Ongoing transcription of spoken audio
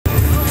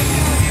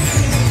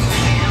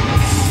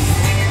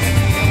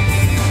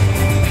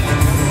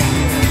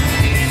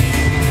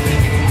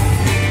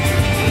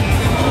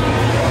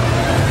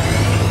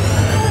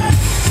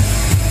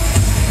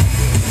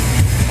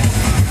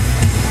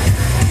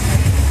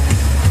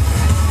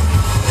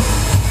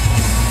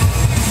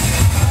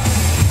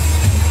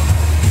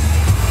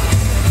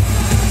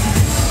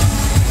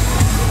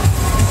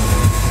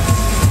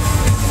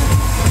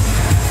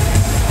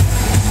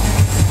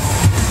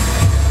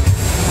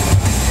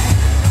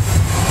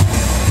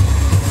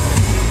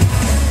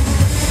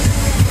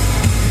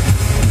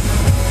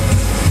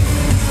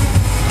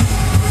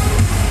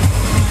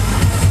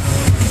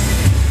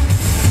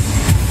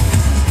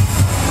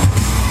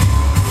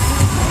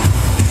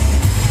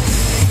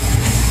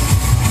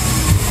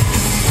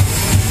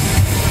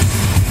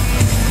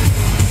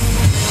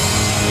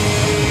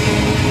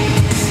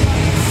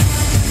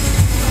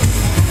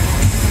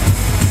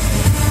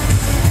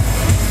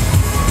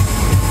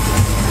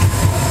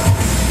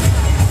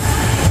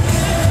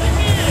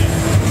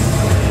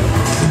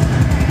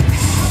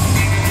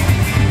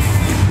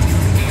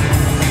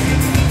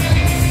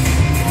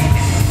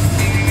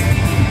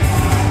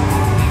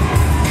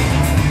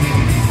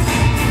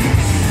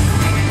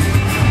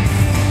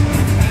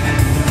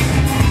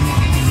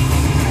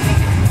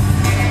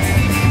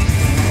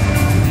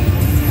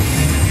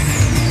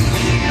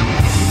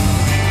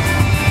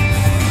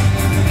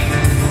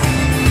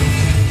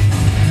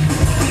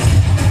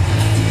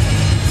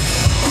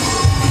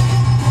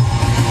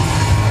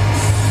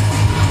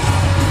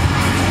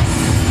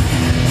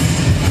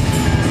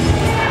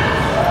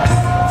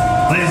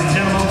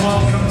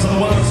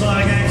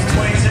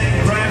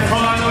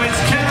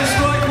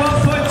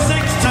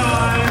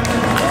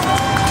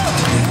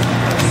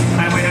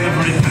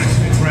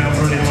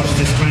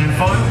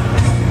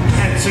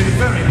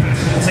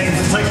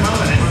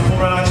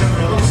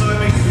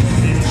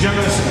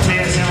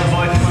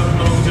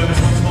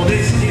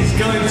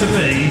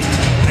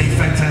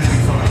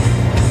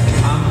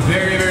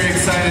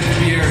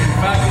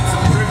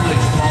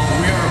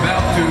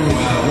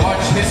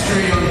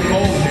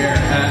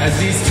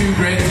these two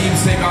great teams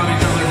take on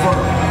each other for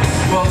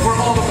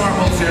all the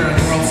marbles here at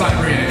the World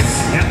Cyber Games.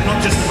 Yeah,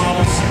 not just the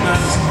marbles,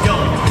 some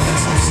gold and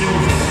some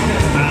silver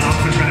up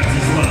for grabs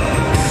as well.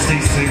 As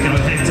these two go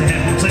head to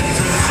head. We'll take you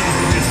through the teams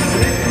in just a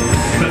minute.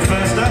 But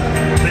first up,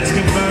 let's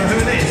confirm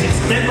who it is.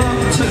 It's Denmark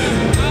 2,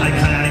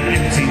 aka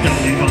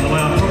mTw, by the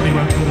way. I probably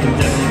won't call them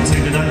Denmark 2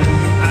 today.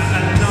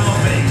 And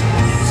NaVi.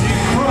 It's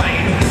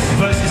Ukraine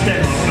versus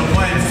Denmark.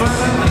 Away in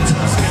Further and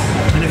Tusker.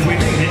 And if we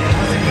need it,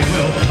 I think we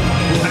will,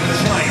 we'll have the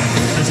flame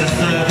as a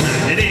third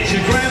man. It is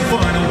your grand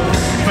final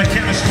for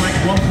Counter-Strike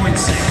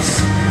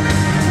 1.6.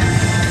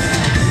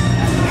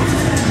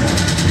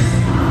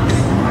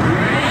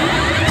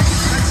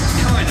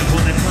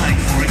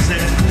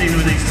 Neither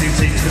of these two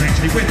teams can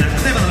actually win that.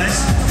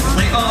 Nevertheless,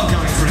 they are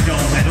going for a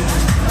gold medal,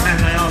 and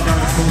they are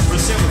going, of course, for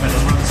a silver medal.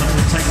 Runners up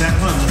will take that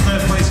home. The third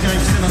place game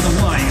still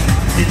underway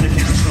in the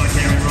Counter-Strike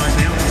area right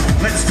now.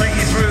 Let's take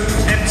you through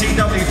mTw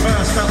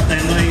first up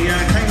then. They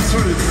came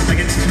through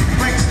against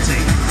Complexity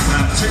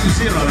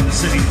 2-0 in the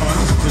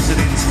semi-finals. The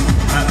Brazilians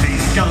being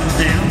gunned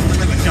down, but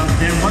they were gunned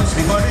down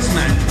mostly by this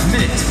man,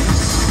 mTw.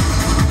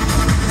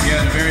 He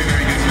had a very,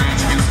 very good match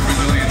against the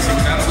Brazilians. He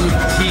was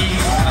absolute key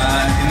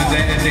in the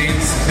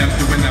Danes' attempt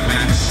to win that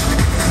match.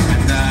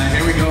 And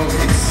here we go.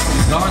 It's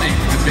Zonic,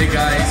 the big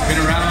guy. He's been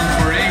around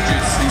for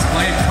ages. He's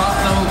played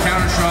top-level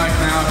Counter-Strike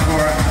now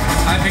for,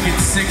 I think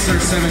it's 6 or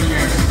 7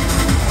 years.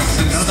 It's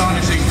an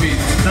astonishing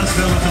feat. Does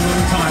feel like a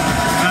long time.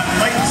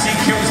 Latency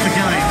kills the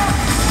game.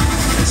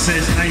 It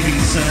says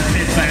Navy's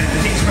headband.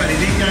 He's ready.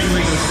 The in-game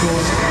leader, of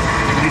course,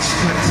 with his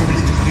strips on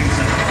his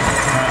computer,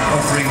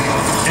 offering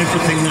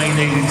everything they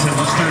need in terms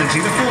of strategy.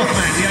 The fourth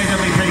man, the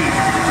AWP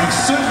of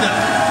Sunda,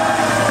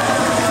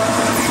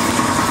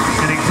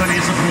 getting plenty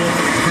of support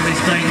from his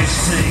Danish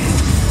team,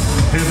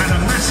 who had a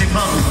massive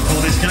huddle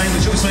before this game,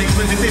 which also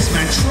included this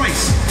man,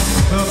 Trace,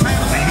 who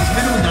apparently his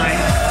middle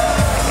name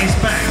is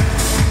Bang.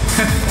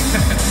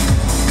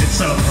 It's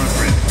so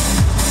appropriate.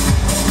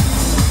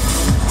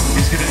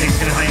 He's gonna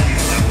hate you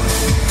for that one.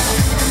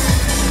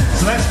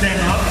 So that's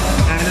Denmark,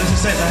 and as I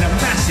said, they had a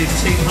massive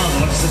team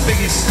huddle. It's the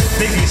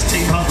biggest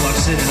team huddle I've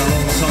seen in a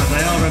long time.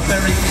 They are a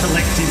very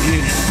collective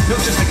unit,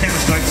 not just the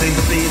Counter-Strike team,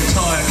 but the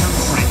entire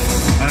country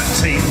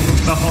team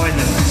behind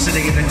them,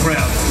 sitting in the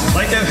crowd.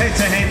 They go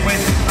head-to-head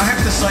with, I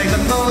have to say,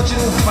 the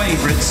marginal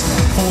favourites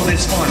for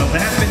this final. They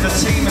have been the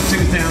team of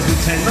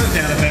 2010, no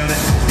doubt about it.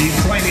 The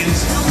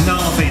Ukrainians,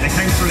 NaVi. They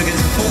came through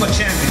against the former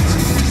champions,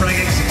 Frag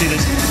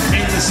Executors,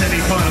 in the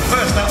semi-final.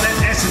 First up then,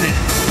 Essenin,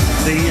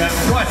 the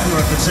rifler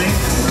of the team,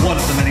 one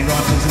of the many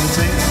rifles in the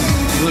team.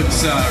 He looks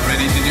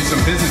ready to do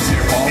some business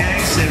here, Paul. Yeah,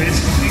 he's serious.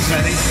 He's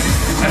ready.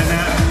 And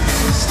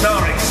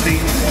Starix,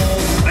 the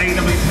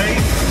all-AWP,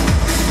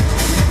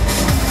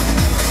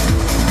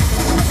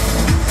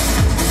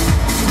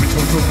 which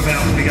we'll talk about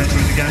when we go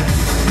through the game.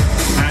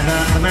 And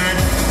the man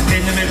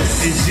in the middle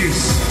is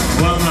Zeus.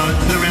 Well known,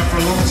 been around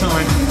for a long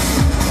time.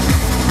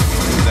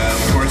 And,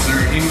 of course,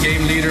 their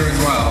in-game leader as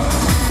well,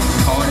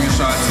 calling the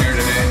shots here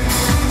today.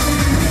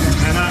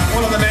 And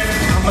one of the men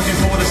I'm looking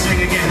forward to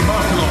seeing again,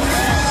 Markelov.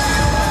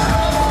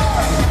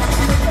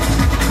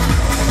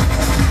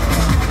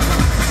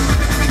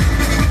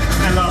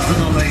 And last but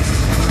not least,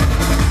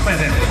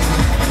 Bevan.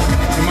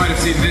 You might have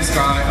seen this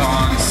guy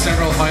on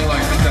several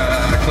highlight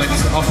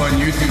clips up on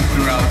YouTube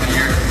throughout the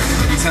year.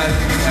 He's had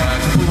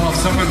to pull off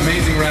some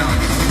amazing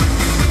rounds.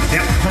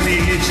 Yep, plenty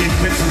of YouTube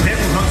clips from him.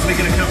 We'll hopefully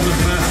get a couple of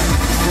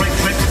great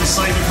clips to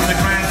save it from the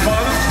grand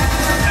final.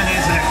 And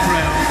here's our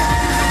crowd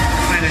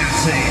and our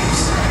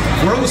teams.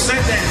 We're all set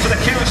then for the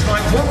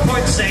Counter-Strike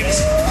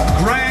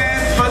 1.6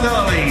 Grand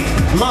Finale,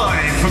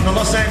 live from the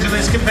Los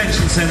Angeles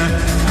Convention Center,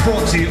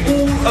 brought to you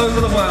all over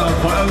the world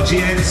by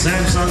OGN,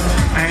 Samsung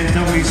and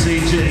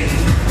WCG,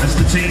 as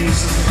the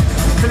teams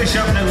finish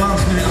up their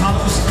last-minute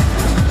huddles,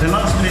 their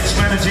last-minute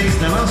strategies,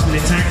 their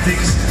last-minute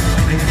tactics,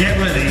 and get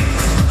ready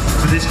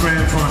for this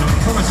grand final. It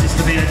promises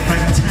to be a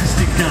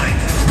fantastic game.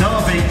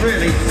 NaVi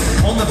really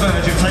on the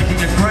verge of taking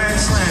a grand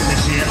slam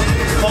this year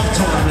of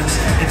tournaments.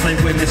 If they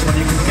win this one,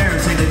 you can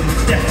guarantee they're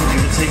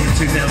definitely the team of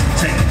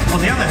 2010.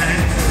 On the other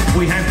hand,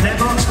 we have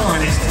Denmark's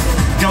finest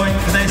going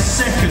for their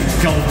second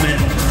gold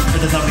medal at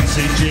the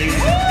WCG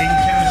in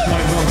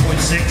Counter-Strike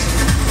 1.6,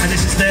 and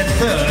this is their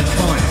third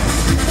final.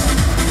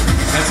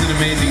 That's an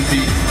amazing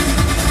feat.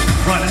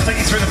 Right, let's take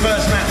you through the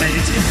first map then.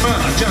 It's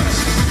Inferno. Jonas.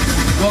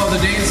 Well,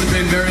 the Danes have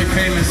been very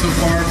famous so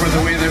far for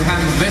the way they've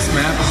handled this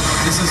map.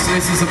 This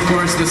is of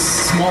course the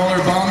smaller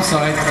bomb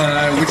site,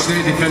 which they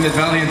defended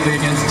valiantly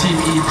against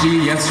Team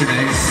EG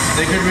yesterday.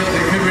 They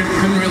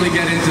couldn't really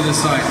get into the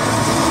site.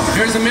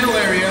 Here's the middle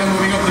area,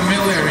 moving up the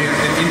middle area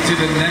and into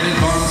the netted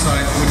bomb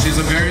site, which is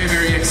a very,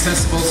 very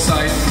accessible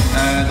site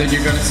that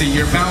you're going to see.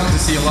 You're bound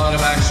to see a lot of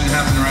action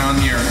happen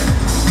around here.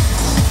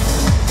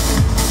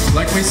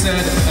 Like we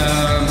said,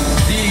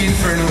 the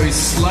Inferno is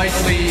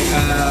slightly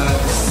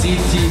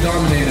CT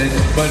dominated,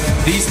 but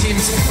these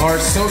teams are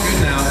so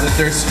good now that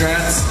their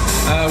strats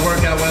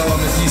work out well on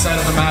the T side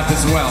of the map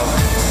as well.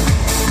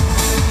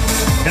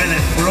 Okay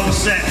then, we're all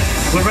set.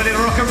 We're ready to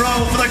rock and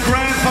roll for the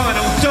grand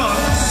final. Don't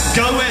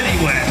go anywhere.